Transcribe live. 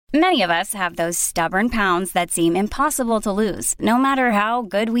Many of us have those stubborn pounds that seem impossible to lose, no matter how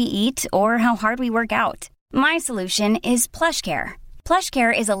good we eat or how hard we work out. My solution is PlushCare.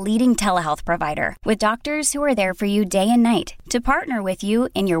 PlushCare is a leading telehealth provider with doctors who are there for you day and night to partner with you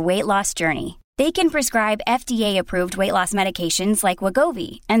in your weight loss journey. They can prescribe FDA-approved weight loss medications like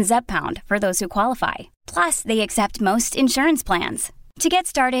Wegovy and Zepbound for those who qualify. Plus, they accept most insurance plans. To get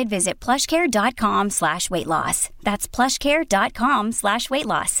started, visit plushcare.com/weightloss. That's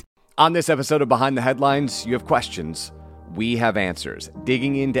plushcare.com/weightloss. On this episode of Behind the Headlines, you have questions. We have answers,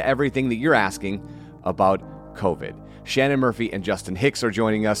 digging into everything that you're asking about COVID. Shannon Murphy and Justin Hicks are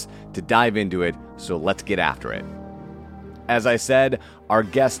joining us to dive into it, so let's get after it. As I said, our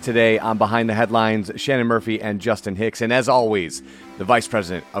guests today on Behind the Headlines, Shannon Murphy and Justin Hicks, and as always, the Vice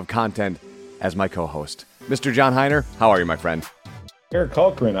President of Content as my co-host. Mr. John Heiner, how are you, my friend? Eric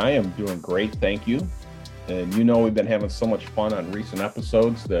Hulkran, I am doing great, thank you. And you know we've been having so much fun on recent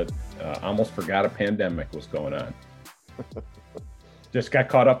episodes that I almost forgot a pandemic was going on. Just got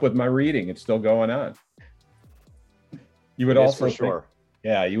caught up with my reading. It's still going on. You would also think,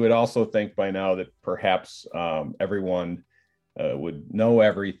 you would also think by now that perhaps everyone would know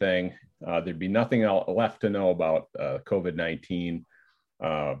everything. There'd be nothing left to know about COVID-19.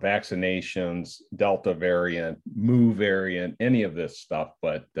 Vaccinations, Delta variant, Mu variant, any of this stuff,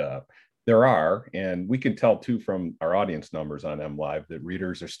 but there are, and we can tell too from our audience numbers on MLive that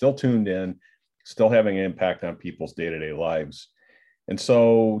readers are still tuned in, still having an impact on people's day-to-day lives. And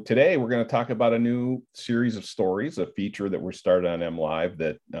so today we're going to talk about a new series of stories, a feature that we're started on MLive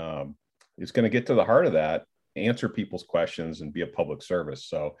that is going to get to the heart of that, answer people's questions, and be a public service.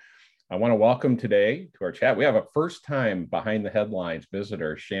 So I want to welcome today to our chat. We have a first-time Behind the Headlines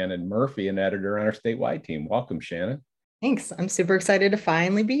visitor, Shannon Murphy, an editor on our statewide team. Welcome, Shannon. Thanks. I'm super excited to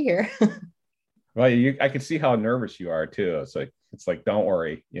finally be here. Well, I can see how nervous you are too. It's like, don't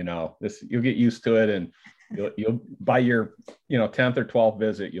worry, you'll get used to it, and you'll by your 10th or 12th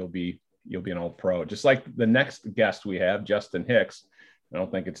visit, you'll be an old pro. Just like the next guest we have, Justin Hicks. I don't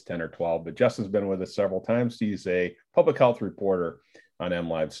think it's 10 or 12, but Justin's been with us several times. He's a public health reporter on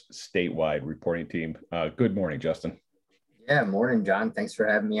MLive's statewide reporting team. Good morning, Justin. Yeah, morning, John. Thanks for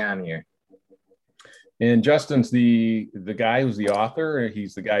having me on here. And Justin's the guy who's the author.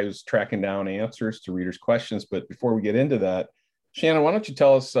 He's the guy who's tracking down answers to readers' questions. But before we get into that, Shannon, why don't you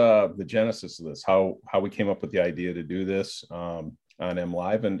tell us the genesis of this, how we came up with the idea to do this on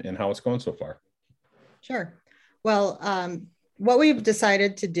MLive and how it's going so far? Sure. Well, what we've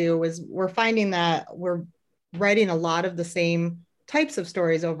decided to do is we're finding that we're writing a lot of the same types of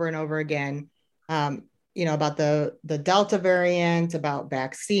stories over and over again, about the Delta variant, about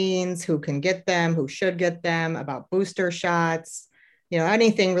vaccines, who can get them, who should get them, about booster shots,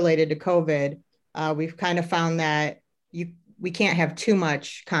 anything related to COVID. We've kind of found that we can't have too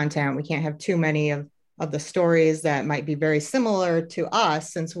much content. We can't have too many of the stories that might be very similar to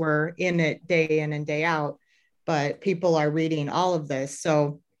us since we're in it day in and day out, but people are reading all of this.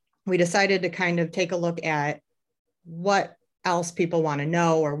 So we decided to kind of take a look at what else people want to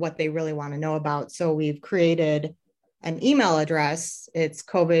know or what they really want to know about. So we've created an email address. It's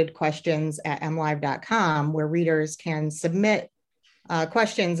covidquestions@mlive.com, where readers can submit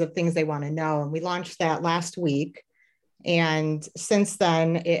questions of things they want to know. And we launched that last week. And since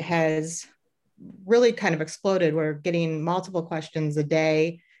then, it has really kind of exploded. We're getting multiple questions a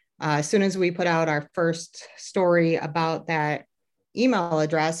day. As soon as we put out our first story about that email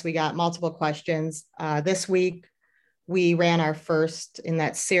address, we got multiple questions. This week, we ran our first in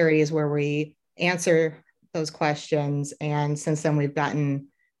that series where we answer those questions. And since then, we've gotten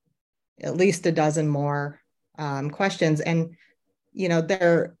at least a dozen more questions. And,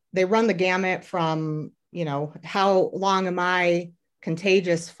 they run the gamut from, how long am I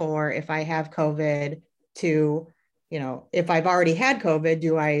contagious for if I have COVID to, if I've already had COVID,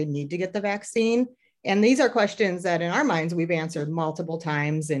 do I need to get the vaccine? And these are questions that in our minds, we've answered multiple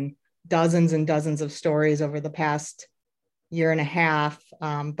times in dozens and dozens of stories over the past year and a half,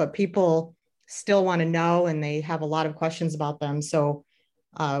 but people still want to know and they have a lot of questions about them. So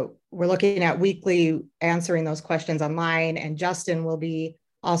we're looking at weekly answering those questions online, and Justin will be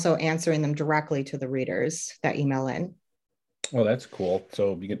also answering them directly to the readers that email in. Well, that's cool.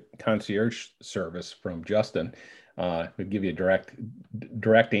 So you get concierge service from Justin. We'll give you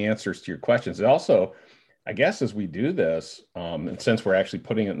direct answers to your questions. And also, I guess as we do this, and since we're actually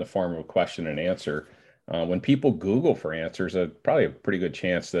putting it in the form of a question and answer, when people Google for answers, probably a pretty good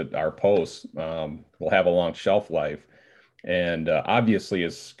chance that our posts will have a long shelf life. And obviously,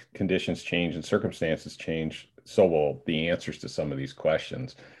 as conditions change and circumstances change, so will the answers to some of these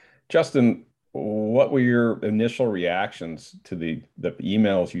questions. Justin, what were your initial reactions to the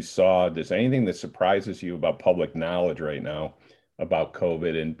emails you saw? Does anything that surprises you about public knowledge right now about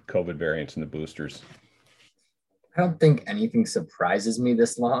COVID and COVID variants and the boosters? I don't think anything surprises me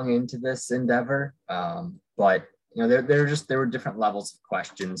this long into this endeavor. But there were different levels of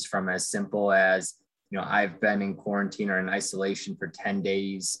questions, from as simple as, I've been in quarantine or in isolation for 10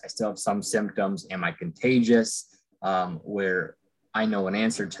 days. I still have some symptoms. Am I contagious? Where I know an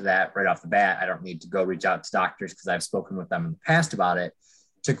answer to that right off the bat. I don't need to go reach out to doctors because I've spoken with them in the past about it,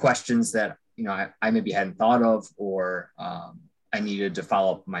 to questions that, I maybe hadn't thought of, or I needed to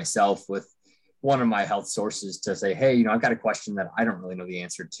follow up myself with one of my health sources to say, hey, I've got a question that I don't really know the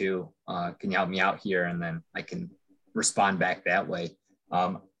answer to. Can you help me out here? And then I can respond back that way.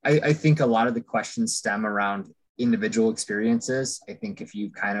 I think a lot of the questions stem around individual experiences. I think if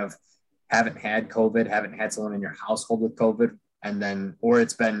you kind of haven't had COVID, haven't had someone in your household with COVID, or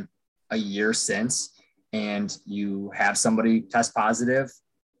it's been a year since, and you have somebody test positive,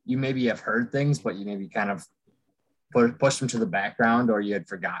 you maybe have heard things, but you maybe kind of push them to the background, or you had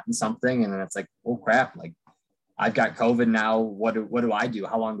forgotten something. And then it's like, oh crap, like I've got COVID now. What do I do?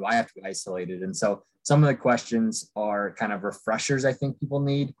 How long do I have to be isolated? And so some of the questions are kind of refreshers I think people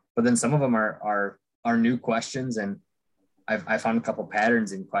need, but then some of them are new questions. And I found a couple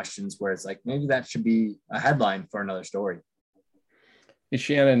patterns in questions where it's like, maybe that should be a headline for another story. Hey,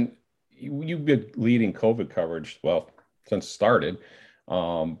 Shannon, you've been leading COVID coverage, since it started.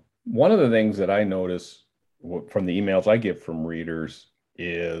 One of the things that I notice from the emails I get from readers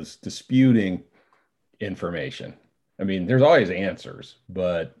is disputing information. I mean, there's always answers,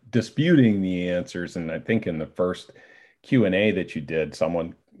 but disputing the answers. And I think in the first Q&A that you did,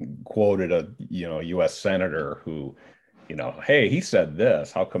 someone quoted a U.S. senator who, hey, he said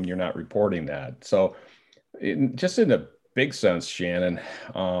this. How come you're not reporting that? So just in a big sense, Shannon,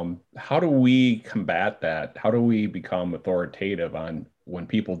 how do we combat that? How do we become authoritative on when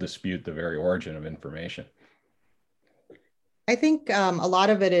people dispute the very origin of information? I think a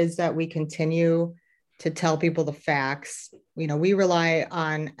lot of it is that we continue to tell people the facts. We rely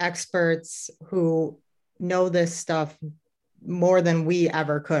on experts who know this stuff more than we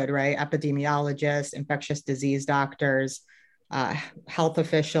ever could, right? Epidemiologists, infectious disease doctors, health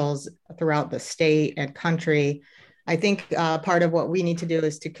officials throughout the state and country. I think part of what we need to do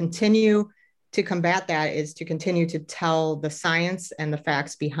is to continue to combat that, is to continue to tell the science and the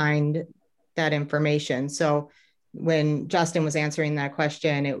facts behind that information. So when Justin was answering that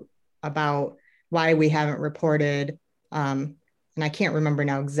question about why we haven't reported, and I can't remember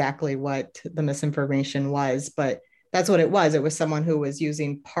now exactly what the misinformation was, but that's what it was. It was someone who was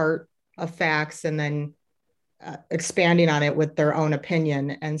using part of facts and then expanding on it with their own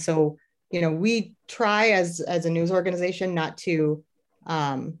opinion. And so, we try as a news organization not to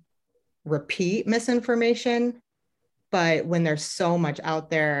repeat misinformation, but when there's so much out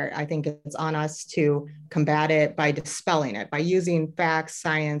there, I think it's on us to combat it by dispelling it, by using facts,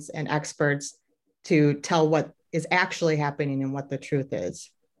 science, and experts to tell what is actually happening and what the truth is.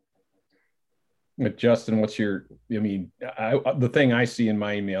 Justin, the thing I see in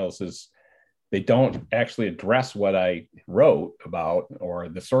my emails is they don't actually address what I wrote about or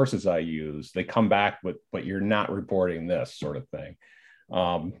the sources I use. They come back with, but you're not reporting this sort of thing.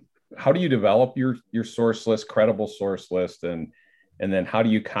 How do you develop your source list, credible source list, and then how do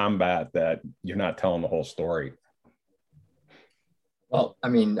you combat that you're not telling the whole story? Well,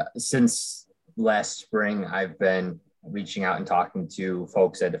 since last spring, I've been reaching out and talking to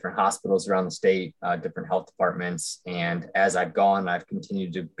folks at different hospitals around the state, different health departments. And as I've gone, I've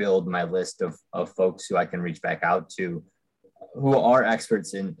continued to build my list of folks who I can reach back out to, who are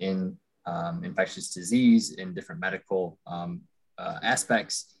experts in infectious disease, in different medical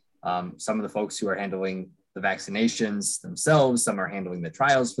aspects. Some of the folks who are handling the vaccinations themselves, some are handling the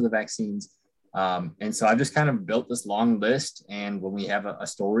trials for the vaccines. And so I've just kind of built this long list. And when we have a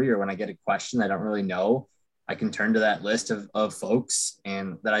story, or when I get a question I don't really know, I can turn to that list of folks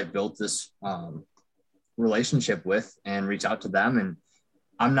and that I've built this relationship with and reach out to them. And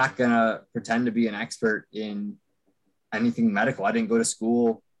I'm not going to pretend to be an expert in anything medical. I didn't go to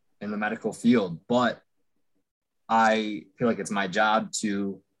school in the medical field, but I feel like it's my job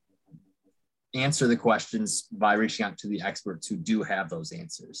to answer the questions by reaching out to the experts who do have those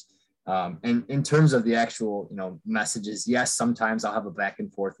answers. And in terms of the actual, messages, yes, sometimes I'll have a back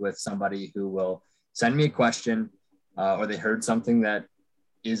and forth with somebody who will send me a question or they heard something that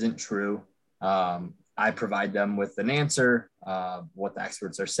isn't true. I provide them with an answer, what the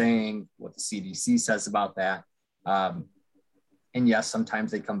experts are saying, what the CDC says about that. And yes,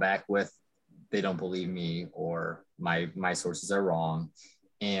 sometimes they come back with, they don't believe me, or my sources are wrong.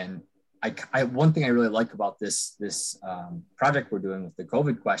 And one thing I really like about this project we're doing with the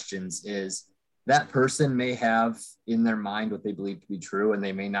COVID questions is that person may have in their mind what they believe to be true, and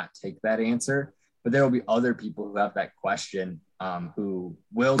they may not take that answer, but there will be other people who have that question who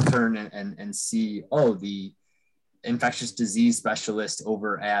will turn and see, oh, the infectious disease specialist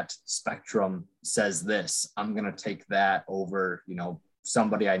over at Spectrum says this. I'm going to take that over,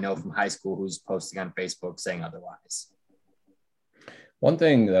 somebody I know from high school who's posting on Facebook saying otherwise. One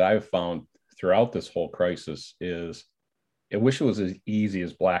thing that I've found throughout this whole crisis is I wish it was as easy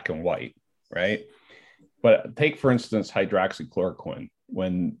as black and white, right? But take, for instance, hydroxychloroquine.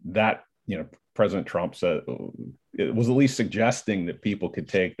 When that, President Trump said it was at least suggesting that people could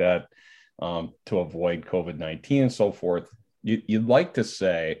take that to avoid COVID-19 and so forth. You'd like to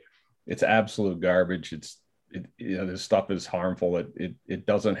say it's absolute garbage. This stuff is harmful. It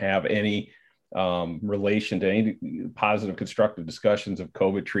doesn't have any relation to any positive, constructive discussions of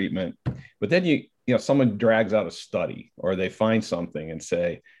COVID treatment. But then someone drags out a study, or they find something and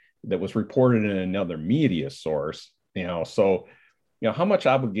say that was reported in another media source. So how much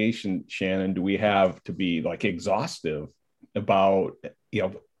obligation, Shannon, do we have to be like exhaustive about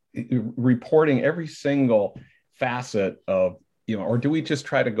reporting every single facet of, or do we just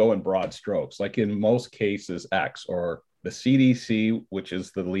try to go in broad strokes, like in most cases X, or the CDC, which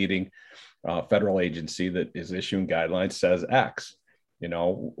is the leading federal agency that is issuing guidelines, says X?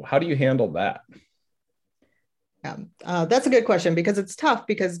 How do you handle that? Yeah, that's a good question, because it's tough,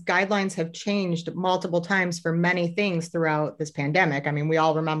 because guidelines have changed multiple times for many things throughout this pandemic. I mean, we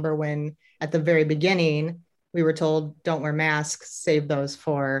all remember when at the very beginning, we were told, don't wear masks, save those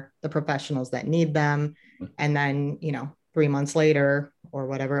for the professionals that need them. And then, 3 months later, or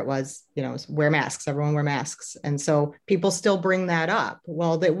whatever it was, wear masks, everyone wear masks. And so people still bring that up.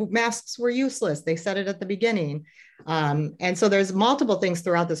 Well, the masks were useless. They said it at the beginning. And so there's multiple things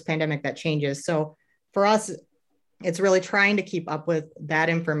throughout this pandemic that changes. So for us, it's really trying to keep up with that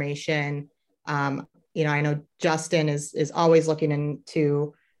information. I know Justin is always looking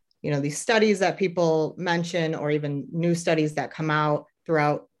into, these studies that people mention, or even new studies that come out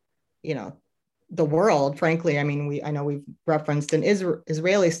throughout, the world, frankly. I mean, I know we've referenced an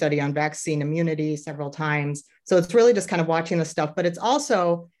Israeli study on vaccine immunity several times. So it's really just kind of watching the stuff, but it's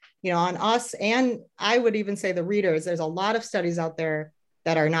also, on us, and I would even say the readers, there's a lot of studies out there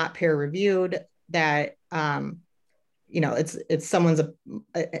that are not peer reviewed, that, it's someone's,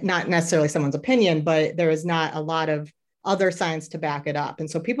 not necessarily someone's opinion, but there is not a lot of other science to back it up. And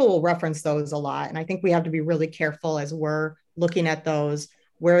so people will reference those a lot. And I think we have to be really careful as we're looking at those.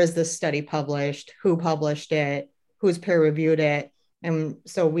 Where is this study published? Who published it? Who's peer reviewed it? And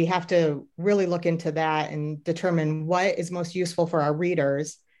so we have to really look into that and determine what is most useful for our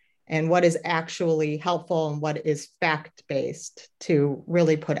readers, and what is actually helpful, and what is fact-based to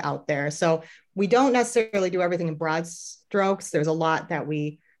really put out there. So we don't necessarily do everything in broad strokes. There's a lot that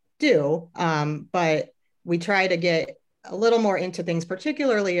we do, but we try to get a little more into things,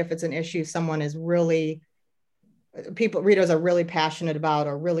 particularly if it's an issue someone is really, readers are really passionate about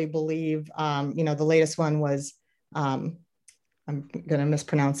or really believe. The latest one was, I'm going to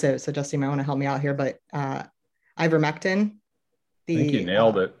mispronounce it, so Justin might want to help me out here, but ivermectin. I think you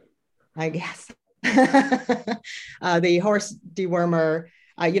nailed it. I guess. The horse dewormer,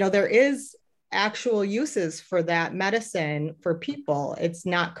 there is actual uses for that medicine for people. It's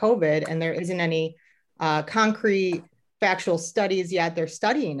not COVID, and there isn't any concrete factual studies yet. They're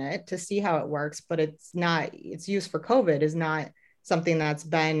studying it to see how it works, but its use for COVID is not something that's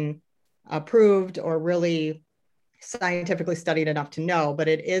been approved or really scientifically studied enough to know, but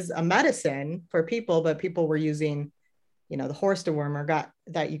it is a medicine for people. But people were using, the horse dewormer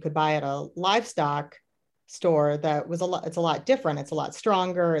that you could buy at a livestock store that was it's a lot different. It's a lot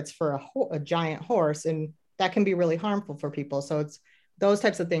stronger. It's for a giant horse, and that can be really harmful for people. So it's those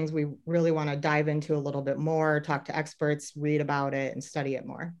types of things we really want to dive into a little bit more, talk to experts, read about it, and study it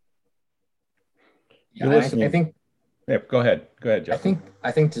more. Yeah, I think. Yeah, go ahead, Jeff.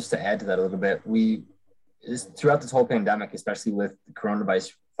 I think just to add to that a little bit, throughout this whole pandemic, especially with the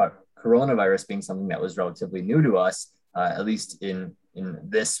coronavirus being something that was relatively new to us, at least in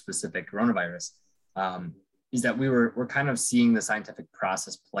this specific coronavirus, is that we're kind of seeing the scientific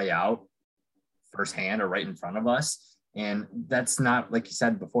process play out firsthand or right in front of us. And that's not, like you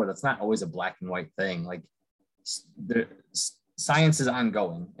said before, that's not always a black and white thing. Like science is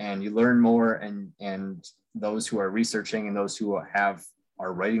ongoing, and you learn more, and those who are researching and those who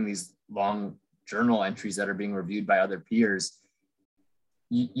are writing these long journal entries that are being reviewed by other peers,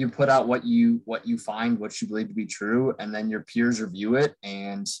 you put out what you find, what you believe to be true, and then your peers review it.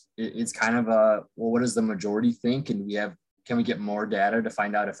 And it's kind of what does the majority think? And we have can we get more data to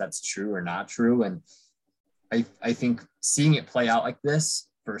find out if that's true or not true? And I think seeing it play out like this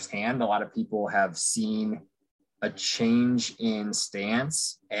firsthand, a lot of people have seen a change in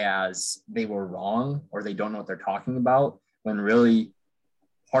stance as they were wrong or they don't know what they're talking about, when really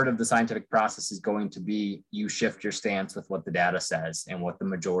part of the scientific process is going to be you shift your stance with what the data says and what the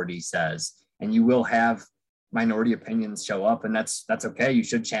majority says. And you will have minority opinions show up, and that's okay. You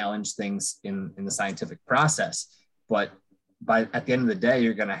should challenge things in the scientific process. But at the end of the day,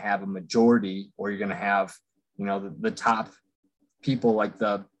 you're going to have a majority, or you're going to have, the top people like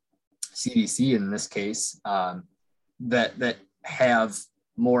the CDC in this case, that have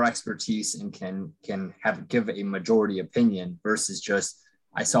more expertise and can give a majority opinion versus just,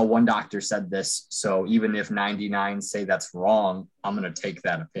 I saw one doctor said this, so even if 99 say that's wrong, I'm going to take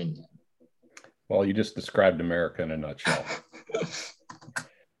that opinion. Well, you just described America in a nutshell.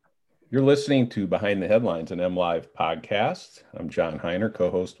 You're listening to Behind the Headlines, an MLive podcast. I'm John Heiner,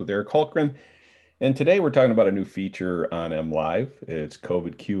 co-host with Eric Hultgren. And today we're talking about a new feature on MLive. It's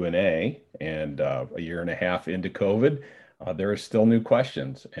COVID Q&A. And a year and a half into COVID, there are still new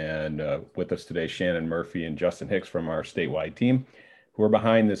questions. And with us today, Shannon Murphy and Justin Hicks from our statewide team, who are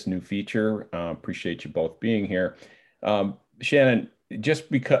behind this new feature. Appreciate you both being here. Shannon,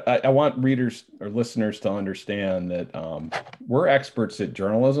 just because I want readers or listeners to understand that we're experts at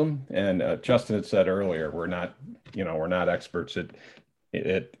journalism, and Justin had said earlier, we're not experts at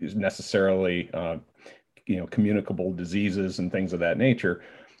necessarily communicable diseases and things of that nature.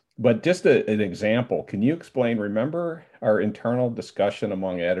 But just an example, can you explain? Remember our internal discussion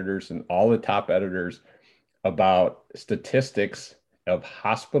among editors and all the top editors about statistics of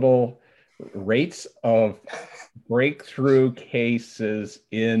hospital rates of breakthrough cases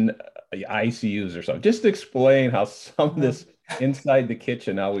in ICUs or something? Just explain how some of this inside the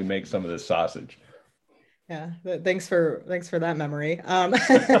kitchen, how we make some of this sausage. Yeah, thanks for that memory.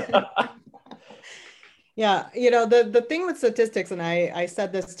 Yeah, the thing with statistics, and I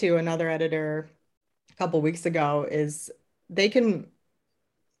said this to another editor a couple weeks ago, is they can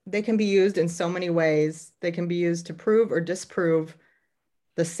be used in so many ways. They can be used to prove or disprove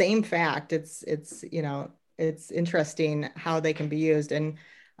the same fact. It's interesting how they can be used. And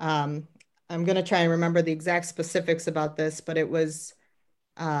I'm going to try and remember the exact specifics about this, but it was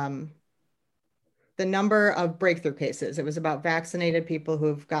the number of breakthrough cases. It was about vaccinated people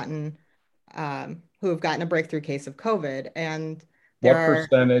who've gotten a breakthrough case of COVID. And what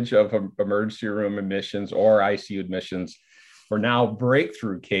percentage of emergency room admissions or ICU admissions are now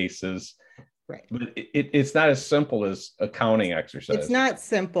breakthrough cases? Right. But it's not as simple as a counting exercise. It's not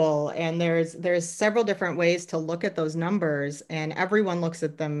simple. And there's several different ways to look at those numbers, and everyone looks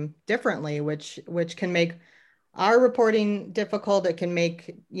at them differently, which can make our reporting difficult. It can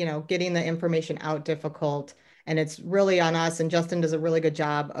make, getting the information out difficult. And it's really on us. And Justin does a really good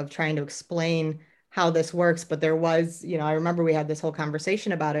job of trying to explain how this works. But there was, I remember we had this whole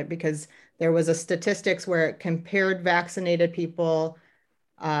conversation about it because there was a statistics where it compared vaccinated people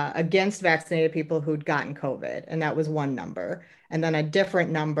against vaccinated people who'd gotten COVID. And that was one number. And then a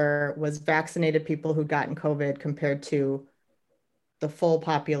different number was vaccinated people who'd gotten COVID compared to the full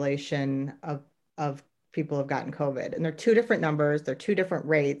population of people who've gotten COVID. And they're two different numbers, they're two different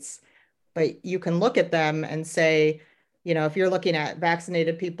rates, but you can look at them and say, if you're looking at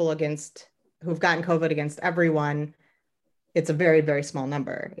vaccinated people who've gotten COVID against everyone, it's a very, very small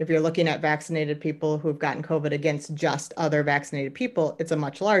number. If you're looking at vaccinated people who've gotten COVID against just other vaccinated people, it's a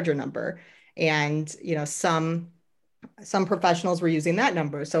much larger number. And, some professionals were using that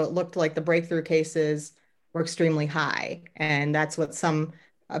number. So it looked like the breakthrough cases were extremely high. And that's what some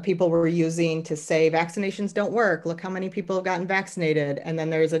people were using to say vaccinations don't work. Look how many people have gotten vaccinated. And then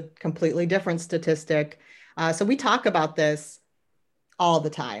there's a completely different statistic. So we talk about this all the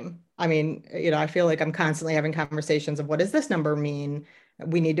time. I mean, I feel like I'm constantly having conversations of what does this number mean?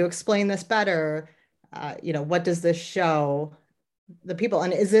 We need to explain this better. What does this show the people?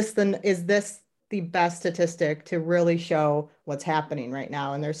 And is this the best statistic to really show what's happening right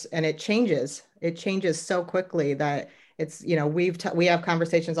now? And it changes so quickly that it's, we have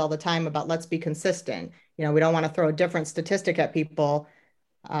conversations all the time about let's be consistent. We don't want to throw a different statistic at people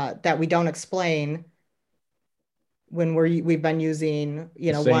that we don't explain when we've been using,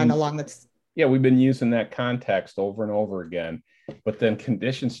 one along the. Yeah, we've been using that context over and over again, but then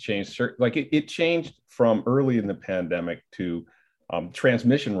conditions changed. Like it changed from early in the pandemic to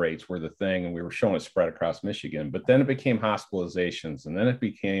transmission rates were the thing, and we were showing it spread across Michigan. But then it became hospitalizations, and then it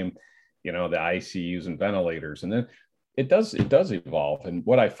became, the ICUs and ventilators, and then it does evolve. And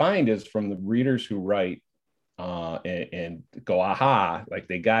what I find is from the readers who write and go, aha, like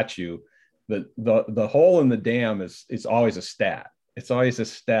they got you. the hole in the dam is always a stat. It's always a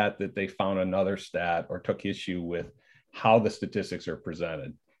stat that they found another stat or took issue with how the statistics are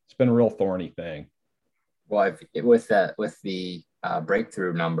presented. It's been a real thorny thing. Well, with the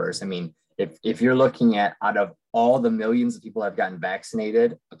breakthrough numbers, I mean, if you're looking at out of all the millions of people that have gotten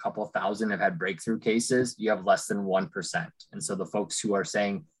vaccinated, a couple thousand have had breakthrough cases, you have less than 1%. And so the folks who are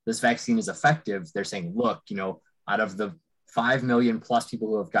saying this vaccine is effective, they're saying, look, out of the 5 million plus people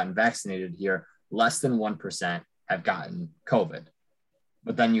who have gotten vaccinated here, less than 1% have gotten COVID.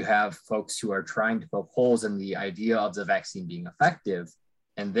 But then you have folks who are trying to poke holes in the idea of the vaccine being effective.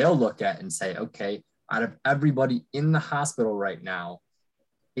 And they'll look at and say, okay, out of everybody in the hospital right now,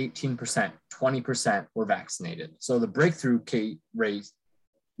 18%, 20% were vaccinated. So the breakthrough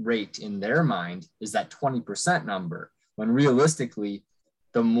rate in their mind is that 20% number, when realistically,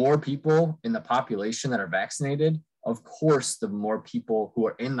 the more people in the population that are vaccinated, of course, the more people who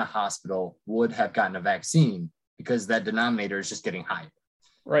are in the hospital would have gotten a vaccine because that denominator is just getting higher.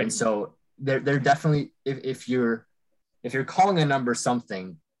 Right. And so they're definitely, if you're calling a number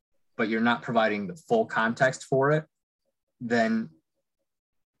something, but you're not providing the full context for it, then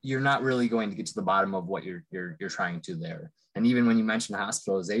you're not really going to get to the bottom of what you're trying to there. And even when you mentioned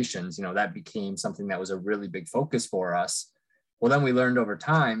hospitalizations, that became something that was a really big focus for us. Well, then we learned over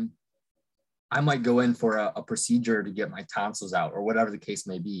time, I might go in for a procedure to get my tonsils out or whatever the case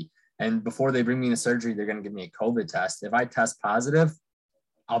may be. And before they bring me into surgery, they're going to give me a COVID test. If I test positive,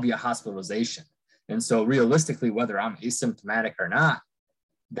 I'll be a hospitalization. And so realistically, whether I'm asymptomatic or not,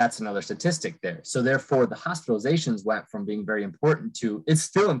 that's another statistic there. So therefore, the hospitalizations went from being very important to it's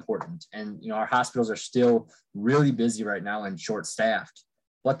still important. And our hospitals are still really busy right now and short-staffed.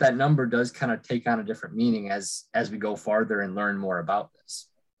 But that number does kind of take on a different meaning as we go farther and learn more about this.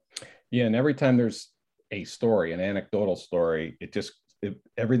 Yeah, and every time there's a story, an anecdotal story,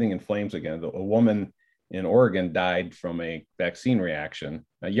 everything inflames again. A woman in Oregon died from a vaccine reaction,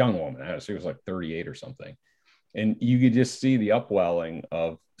 a young woman. She was like 38 or something. And you could just see the upwelling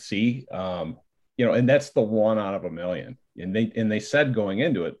of, and that's the 1 out of a million. And they said going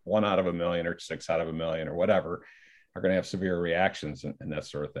into it, 1 out of a million or 6 out of a million or whatever are going to have severe reactions, and that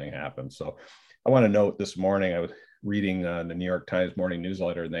sort of thing happens. So I want to note this morning, I was reading the New York Times morning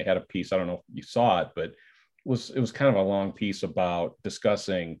newsletter, and they had a piece, I don't know if you saw it, but it was kind of a long piece about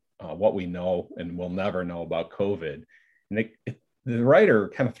discussing what we know and will never know about COVID. And the writer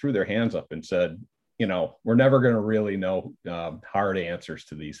kind of threw their hands up and said, we're never going to really know hard answers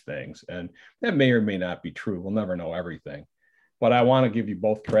to these things. And that may or may not be true. We'll never know everything. But I want to give you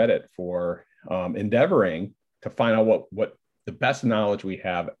both credit for endeavoring to find out what the best knowledge we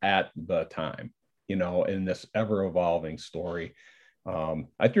have at the time, in this ever evolving story.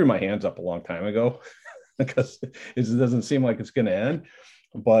 I threw my hands up a long time ago because it doesn't seem like it's going to end.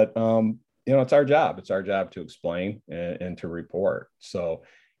 But, it's our job. It's our job to explain and to report. So,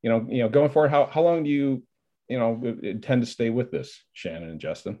 going forward, how long do you intend to stay with this, Shannon and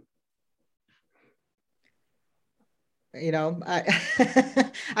Justin?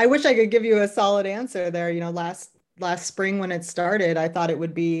 I wish I could give you a solid answer there. Last spring when it started, I thought it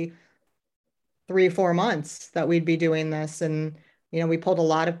would be 3-4 months that we'd be doing this. And, we pulled a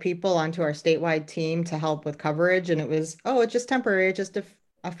lot of people onto our statewide team to help with coverage. And it was, it's just temporary, it's just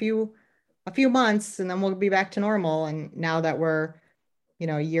a few months, and then we'll be back to normal. And now that we're,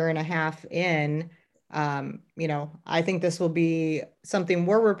 a year and a half in, I think this will be something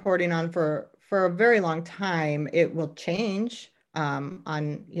we're reporting on for a very long time. It will change on,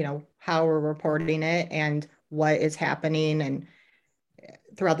 how we're reporting it and what is happening and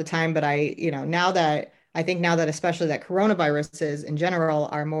throughout the time. But now that especially that coronaviruses in general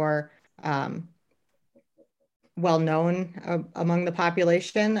are more well-known among the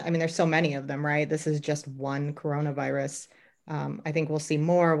population. I mean, there's so many of them, right? This is just one coronavirus. I think we'll see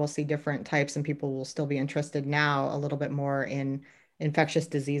more, we'll see different types, and people will still be interested now a little bit more in infectious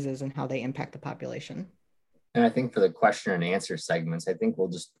diseases and how they impact the population. And I think for the question and answer segments, I think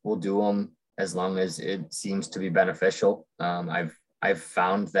we'll do them as long as it seems to be beneficial. I've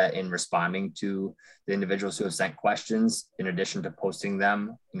found that in responding to the individuals who have sent questions, in addition to posting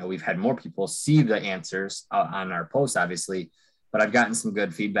them, we've had more people see the answers on our posts, obviously, but I've gotten some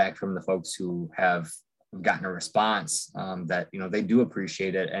good feedback from the folks who have gotten a response that, they do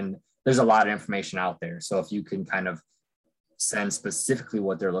appreciate it. And there's a lot of information out there. So if you can kind of send specifically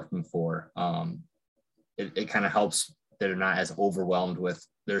what they're looking for, it kind of helps. They're not as overwhelmed with,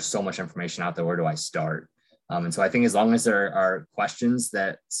 there's so much information out there, where do I start? And so I think as long as there are questions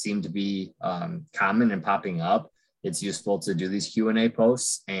that seem to be common and popping up, it's useful to do these Q&A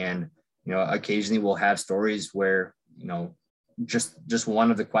posts. And, occasionally we'll have stories where, just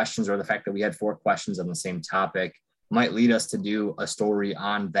one of the questions, or the fact that we had 4 questions on the same topic, might lead us to do a story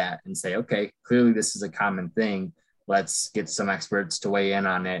on that and say, okay, clearly this is a common thing. Let's get some experts to weigh in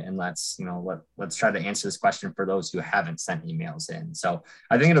on it. And let's try to answer this question for those who haven't sent emails in. So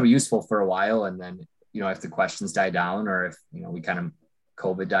I think it'll be useful for a while. And then, if the questions die down, or if, we kind of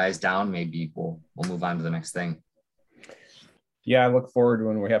COVID dies down, maybe we'll move on to the next thing. Yeah. I look forward to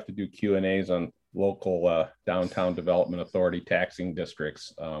when we have to do Q&As on local downtown development authority taxing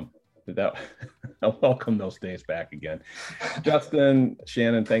districts. I'll welcome those days back again. Justin,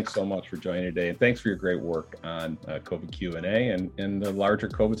 Shannon, thanks so much for joining today, and thanks for your great work on COVID Q&A and the larger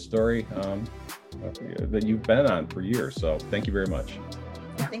COVID story that you've been on for years. So thank you very much.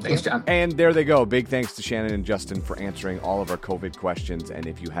 Thanks, John. And there they go. Big thanks to Shannon and Justin for answering all of our COVID questions. And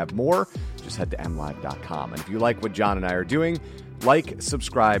if you have more, just head to mlive.com. And if you like what John and I are doing, like,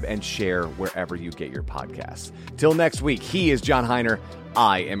 subscribe, and share wherever you get your podcasts. Till next week, he is John Heiner.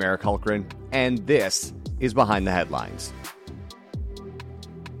 I am Eric Hultgren, and this is Behind the Headlines.